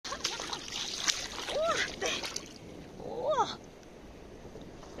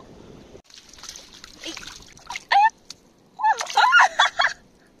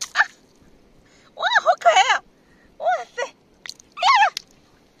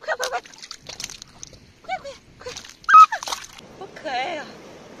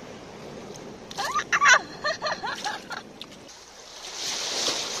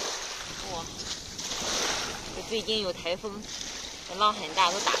最近有台风，浪很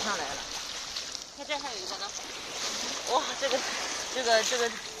大，都打上来了。看这还有一个呢，哇，这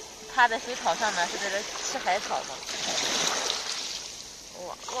个趴在水草上面是在这吃海草吗？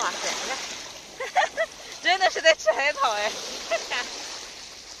哇塞，你看，真的是在吃海草哎！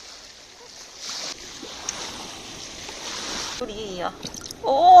琉璃一样，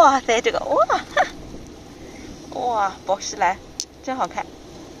哇塞，这个哇，宝石蓝，真好看。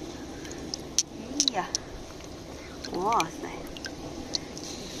哎呀，哇塞，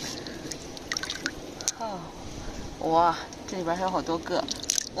哦，哇，这里边还有好多个，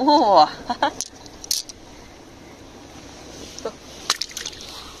哇，哈哈，走，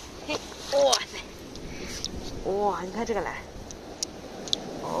嘿，哇塞，哇，你看这个蓝，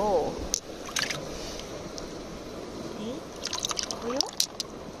哦，哎呦，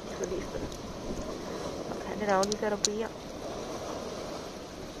这个绿色的，我看这两个绿色的不一样。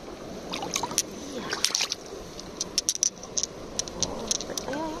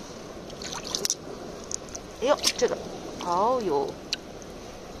哎呦，这个好有，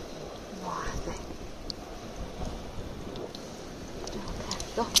哇塞，真好看，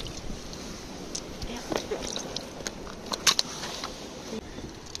走。哎呀，这边，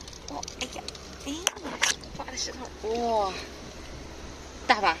哦，哎呀，哎呀，抓的石头，哇，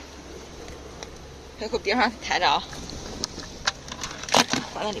大吧？还有边上抬着啊，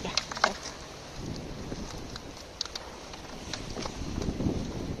放到里边。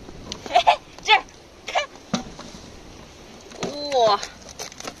哇，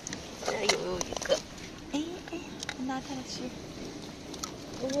这有一个，哎，拿它的去，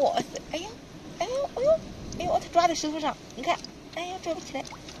哇塞，哎呀，它抓在石头上，你看，哎呀，拽不起来，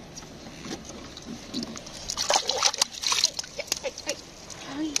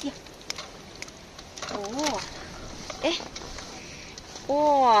哎呀，哦，哎，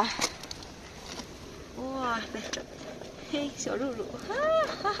哇塞，嘿，小肉肉，哈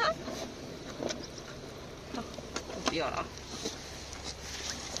哈，好，我不要了啊。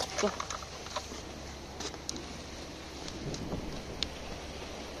走，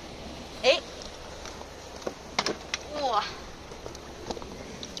哎，哇，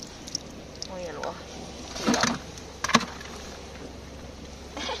红叶螺，不要了。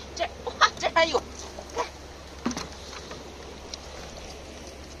这还有，看，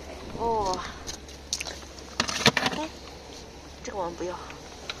哇，哎，这个我们不要。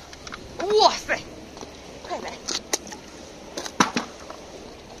哇塞，快来！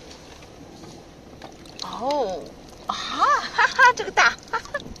哦，哈哈，这个大，哈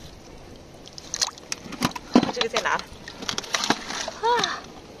哈，这个在哪了？啊，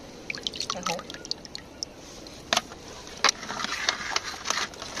彩虹。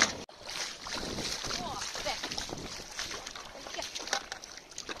哇塞，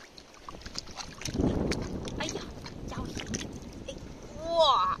哎呀，家伙，哎，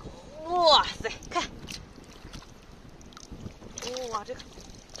哇塞，看，哇这个，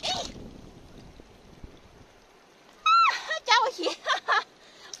哎。加我皮，哈哈，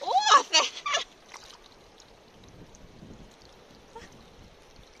哇塞！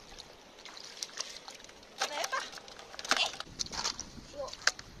来吧，哎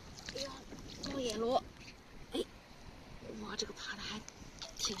呦，猫眼螺，哎，哇，这个爬的还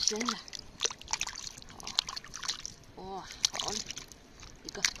挺深的，哇，好嘞，一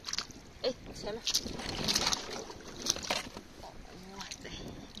个，哎，前面，哇塞，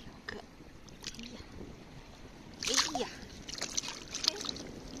两个，哎呀。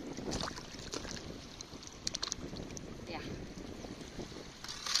哎呀，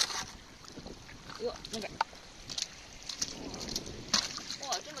哟，那边，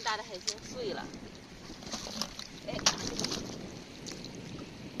哇，这么大的海星碎了，哎，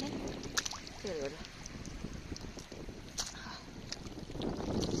这个留着，好，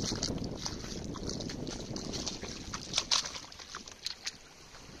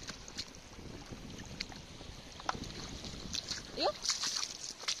哟，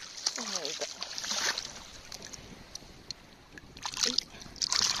这还有一个。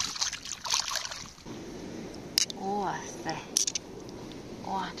哇塞，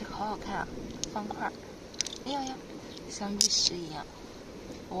哇，这个好好看啊，方块，哎呀呀，像玉石一样，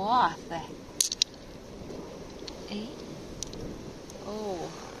哇塞，哎，哦，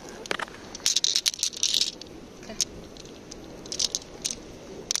看，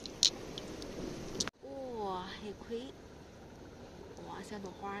哇，海葵，哇，像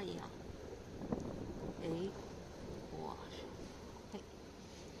朵花一样，哎，哇，嘿，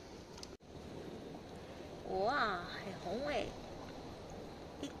哇，海虹哎。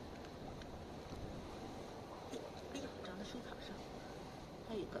哎呦，长在水草上，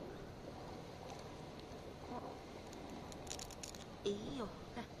还有一个，呦，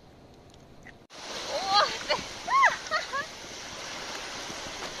看，哇塞，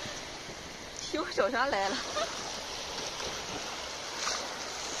提我手上来了。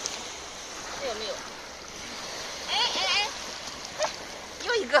没有没有。哎哎哎，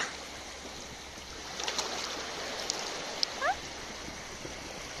又一个。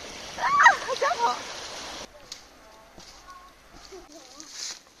瞎跑。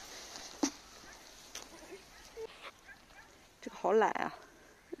这个好懒啊！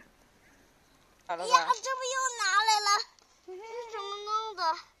好了吧？呀，这不又拿来了？这是怎么弄的？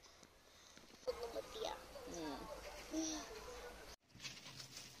不那么点。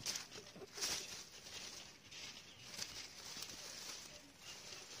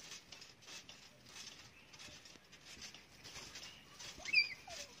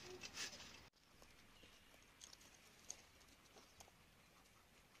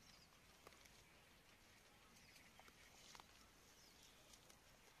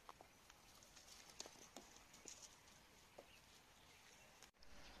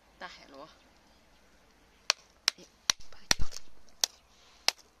大海螺，哎，把它撬开。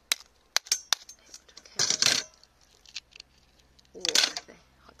哎，这开了。哇塞，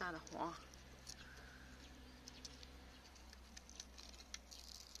好大的黄！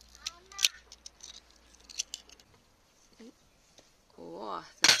哎，哇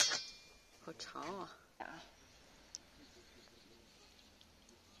塞，好长啊！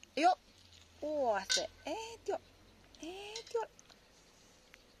哎呦，哇塞，哎掉，哎掉了。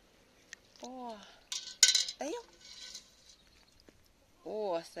哇，哎呦，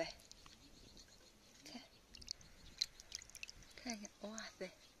哇塞，看一下，哇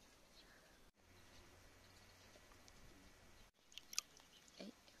塞，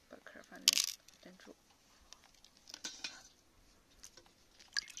哎，把壳放那粘住。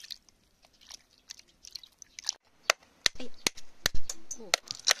哎，哦，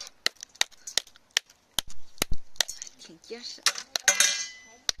挺结实。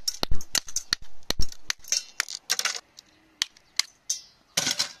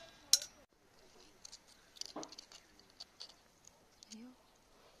哎呦，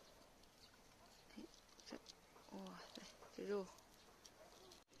哎，这，哇塞，这肉，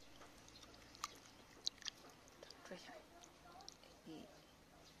拽下来，哎，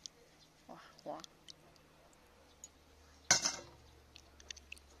哇，黄。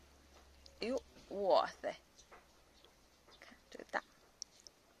哎呦，哇塞，看这个大。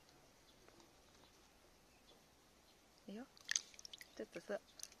哎呦，这紫色，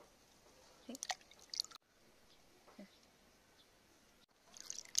哎，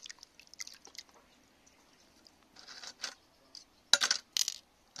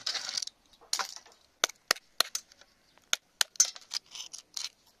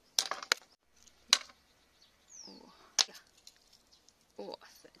哇呀，哇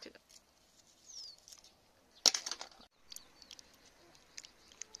塞，这个。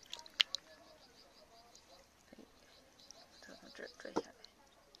这从这儿拽下来，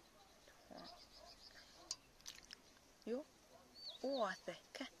黄。哟，哇塞，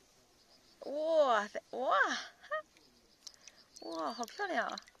看，哇塞，哇，哇，好漂亮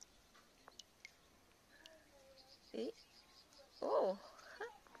啊！诶，哦，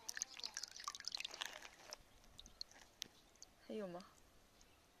还有吗？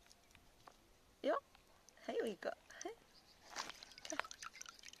哟，还有一个，嘿，看，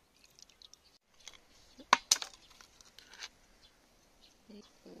诶，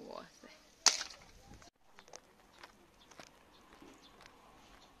哇塞！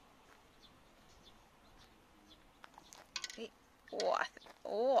哎，哇塞，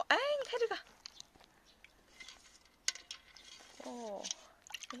哦，哎，你看这个，哦，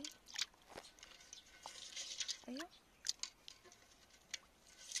哎，哎呦，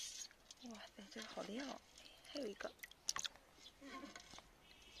哇塞，这个好亮哦！哎，还有一个，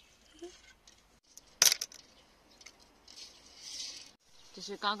这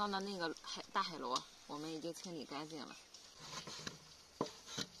是刚刚的那个大海螺，我们已经清理干净了。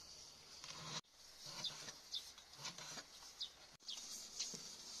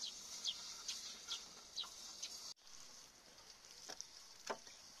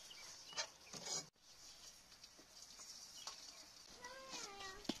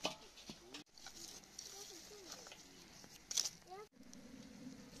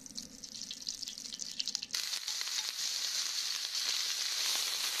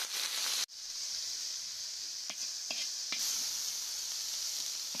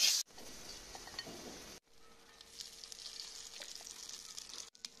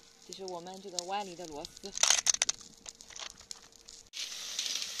这是我们这个碗里的螺丝。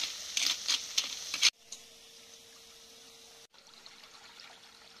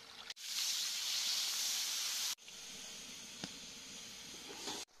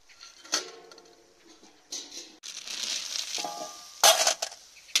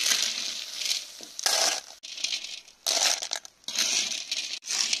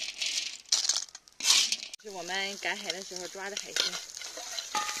是我们赶海的时候抓的海鲜，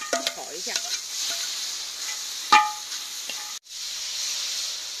炒一下。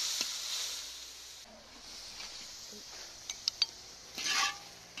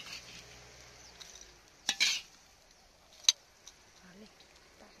好嘞，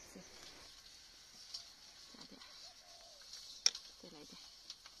大海鲜，加点，再来点。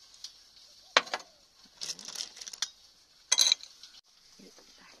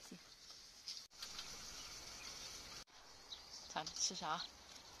大海鲜。尝吃啥？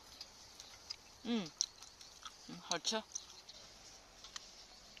好吃。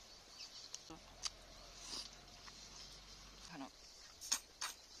看到，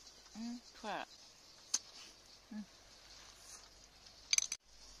出来了。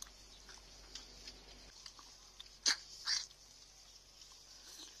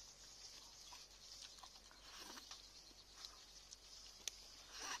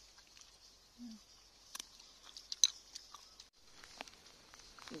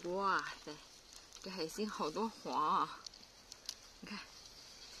哇塞，这海鲜好多黄啊！你看，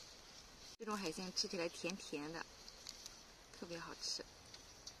这种海鲜吃起来甜甜的，特别好吃。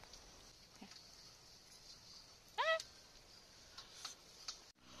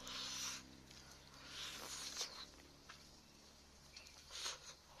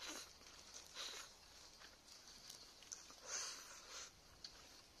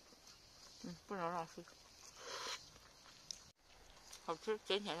不能让吃，好吃，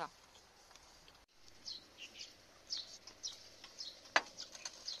甜甜的。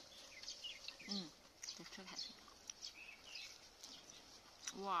就吃海鲜。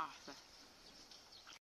哇塞！